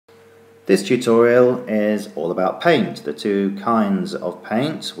This tutorial is all about paint, the two kinds of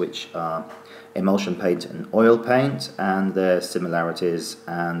paint, which are emulsion paint and oil paint, and their similarities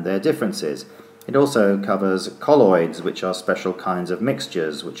and their differences. It also covers colloids, which are special kinds of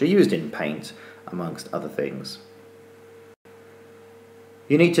mixtures which are used in paint, amongst other things.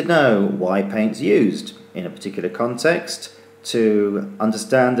 You need to know why paint's used in a particular context, to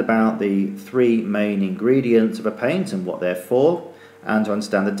understand about the three main ingredients of a paint and what they're for, and to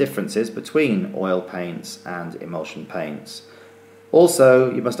understand the differences between oil paints and emulsion paints.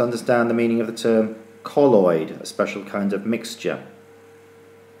 Also, you must understand the meaning of the term colloid, a special kind of mixture.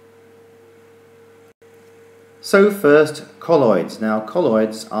 So first, colloids. Now,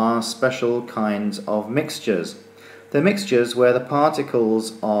 colloids are special kinds of mixtures. They're mixtures where the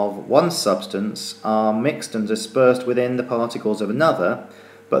particles of one substance are mixed and dispersed within the particles of another,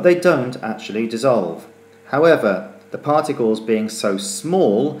 but they don't actually dissolve. However, the particles, being so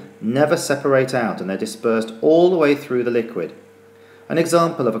small, never separate out and they're dispersed all the way through the liquid. An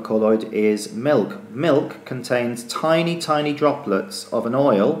example of a colloid is milk. Milk contains tiny, tiny droplets of an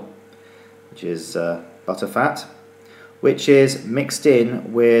oil, which is butterfat, which is mixed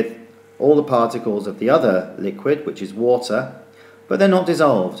in with all the particles of the other liquid, which is water, but they're not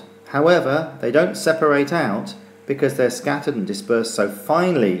dissolved. However, they don't separate out because they're scattered and dispersed so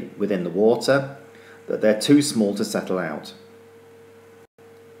finely within the water that they're too small to settle out.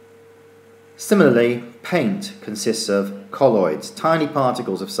 Similarly, paint consists of colloids, tiny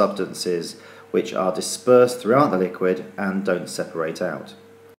particles of substances which are dispersed throughout the liquid and don't separate out.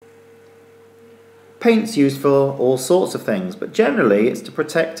 Paint's used for all sorts of things, but generally it's to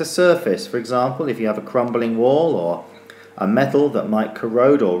protect a surface. For example, if you have a crumbling wall or a metal that might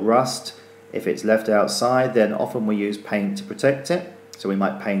corrode or rust, if it's left outside, then often we use paint to protect it. So we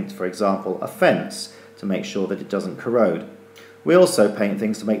might paint, for example, a fence to make sure that it doesn't corrode. We also paint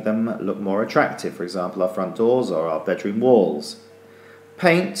things to make them look more attractive, for example, our front doors or our bedroom walls.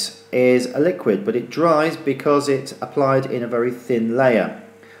 Paint is a liquid, but it dries because it's applied in a very thin layer,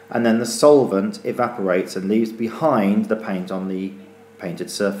 and then the solvent evaporates and leaves behind the paint on the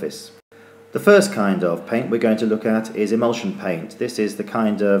painted surface. The first kind of paint we're going to look at is emulsion paint. This is the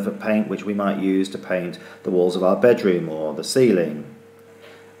kind of paint which we might use to paint the walls of our bedroom or the ceiling.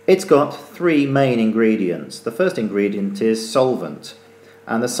 It's got three main ingredients. The first ingredient is solvent,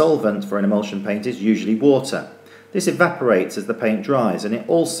 and the solvent for an emulsion paint is usually water. This evaporates as the paint dries, and it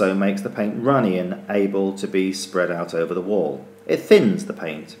also makes the paint runny and able to be spread out over the wall. It thins the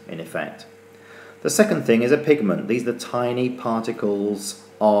paint, in effect. The second thing is a pigment. These are the tiny particles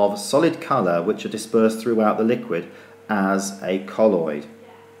of solid colour which are dispersed throughout the liquid as a colloid.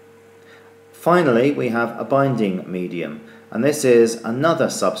 Finally, we have a binding medium, and this is another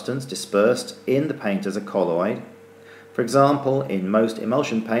substance dispersed in the paint as a colloid. For example, in most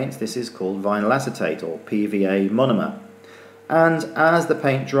emulsion paints this is called vinyl acetate or PVA monomer. And as the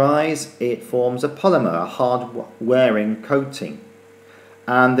paint dries, it forms a polymer, a hard-wearing coating.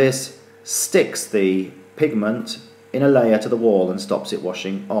 And this sticks the pigment in a layer to the wall and stops it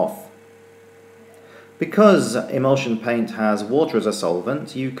washing off. Because emulsion paint has water as a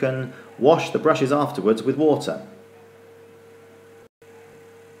solvent, you can wash the brushes afterwards with water.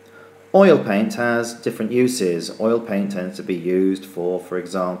 Oil paint has different uses. Oil paint tends to be used for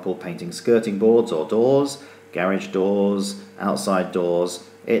example, painting skirting boards or doors, garage doors, outside doors.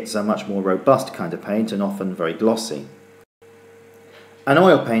 It's a much more robust kind of paint and often very glossy. An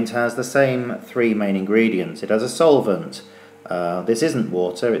oil paint has the same three main ingredients. It has a solvent. This isn't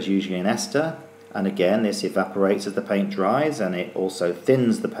water, it's usually an ester, and again this evaporates as the paint dries and it also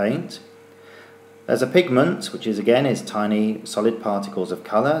thins the paint. There's a pigment, which is tiny solid particles of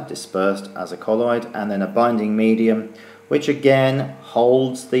colour dispersed as a colloid, and then a binding medium, which again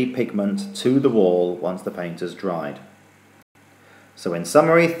holds the pigment to the wall once the paint has dried. So in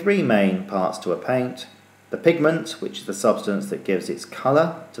summary, three main parts to a paint: the pigment, which is the substance that gives its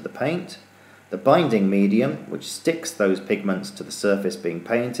colour to the paint; the binding medium, which sticks those pigments to the surface being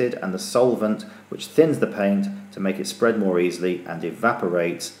painted; and the solvent, which thins the paint to make it spread more easily and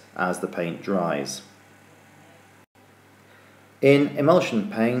evaporates as the paint dries. In emulsion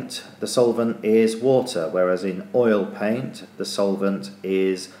paint, the solvent is water, whereas in oil paint, the solvent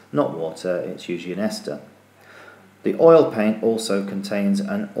is not water, it's usually an ester. The oil paint also contains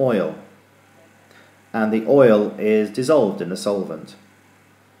an oil, and the oil is dissolved in the solvent.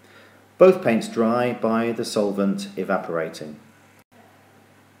 Both paints dry by the solvent evaporating.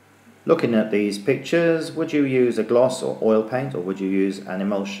 Looking at these pictures, would you use a gloss or oil paint, or would you use an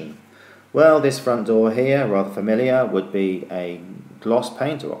emulsion? Well, this front door here, rather familiar, would be a gloss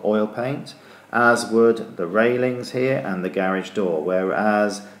paint or oil paint, as would the railings here and the garage door,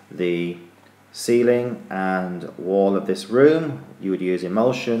 whereas the ceiling and wall of this room you would use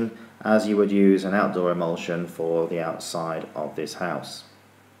emulsion as you would use an outdoor emulsion for the outside of this house.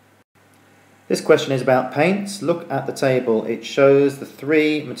 This question is about paints. Look at the table. It shows the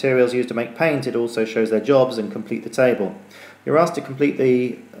 3 materials used to make paint. It also shows their jobs, and complete the table. You're asked to complete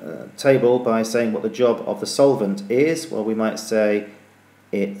the table by saying what the job of the solvent is. Well, we might say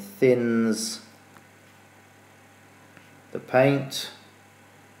it thins the paint,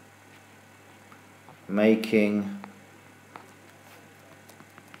 making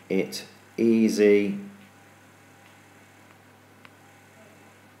it easy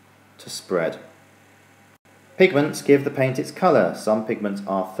to spread. Pigments give the paint its colour. Some pigments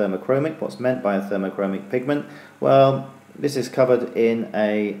are thermochromic. What's meant by a thermochromic pigment? Well, this is covered in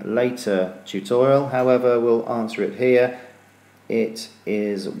a later tutorial, however we'll answer it here. It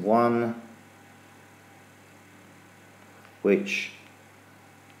is one which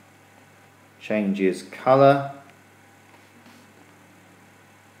changes colour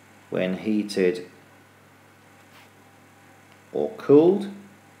when heated or cooled.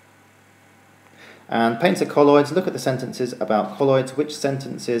 And paints are colloids. Look at the sentences about colloids. Which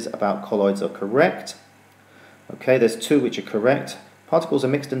sentences about colloids are correct? Okay, there's 2 which are correct. Particles are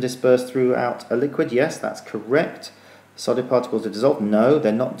mixed and dispersed throughout a liquid. Yes, that's correct. Solid particles are dissolved. No,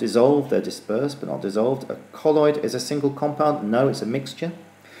 they're not dissolved. They're dispersed but not dissolved. A colloid is a single compound. No, it's a mixture.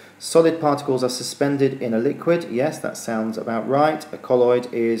 Solid particles are suspended in a liquid. Yes, that sounds about right. A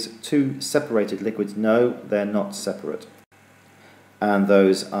colloid is 2 separated liquids. No, they're not separate. And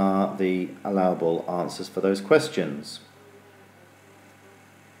those are the allowable answers for those questions.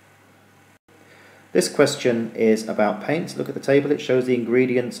 This question is about paint. Look at the table. It shows the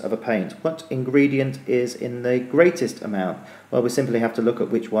ingredients of a paint. What ingredient is in the greatest amount? Well, we simply have to look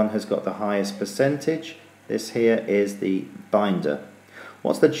at which one has got the highest percentage. This here is the binder.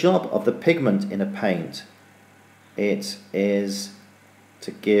 What's the job of the pigment in a paint? It is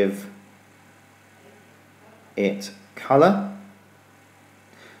to give it colour.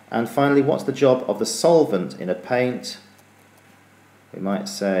 And finally, what's the job of the solvent in a paint? We might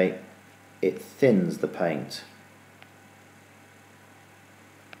say it thins the paint.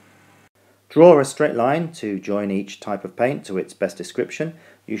 Draw a straight line to join each type of paint to its best description.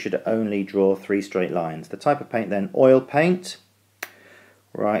 You should only draw 3 straight lines. The type of paint then, oil paint.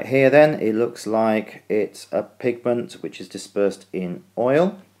 Right here then, it looks like it's a pigment which is dispersed in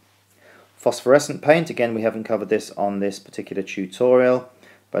oil. Phosphorescent paint, again we haven't covered this on this particular tutorial,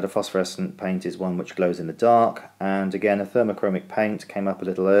 but a phosphorescent paint is one which glows in the dark. And again, a thermochromic paint came up a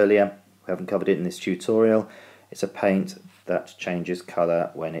little earlier. We haven't covered it in this tutorial. It's a paint that changes colour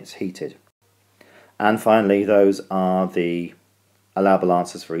when it's heated. And finally, those are the allowable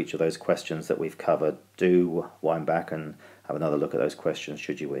answers for each of those questions that we've covered. Do wind back and have another look at those questions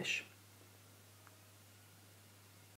should you wish.